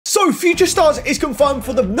So, Future Stars is confirmed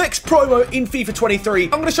for the next promo in FIFA 23. I'm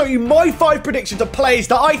going to show you my 5 predictions of players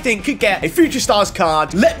that I think could get a Future Stars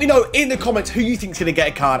card. Let me know in the comments who you think is going to get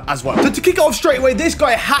a card as well. So, to kick off straight away, this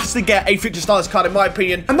guy has to get a Future Stars card in my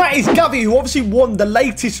opinion, and that is Gavi, who obviously won the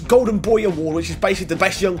latest Golden Boy Award, which is basically the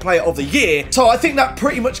best young player of the year. So, I think that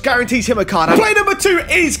pretty much guarantees him a card. And player number 2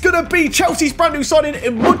 is going to be Chelsea's brand new signing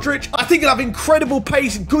in Modric. I think he'll have incredible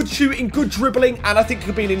pace, good shooting, good dribbling, and I think he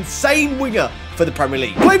could be an insane winger for the Premier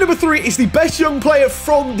League. Player number 3 is the best young player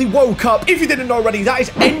from the World Cup. If you didn't know already, that is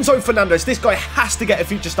Enzo Fernandez. This guy has to get a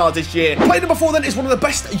Future Stars this year. Player number 4 then is one of the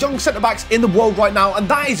best young centre-backs in the world right now, and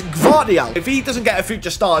that is Gvardiol. If he doesn't get a Future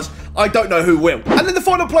Stars, I don't know who will. And then the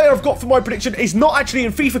final player I've got for my prediction is not actually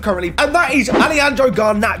in FIFA currently, and that is Alejandro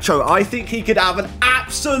Garnacho. I think he could have an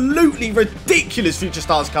absolutely ridiculous Future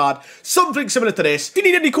Stars card, something similar to this. If you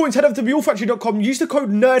need any coins, head over to realfactory.com, use the code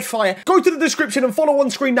nerdfire, go to the description and follow on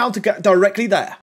screen now to get directly there.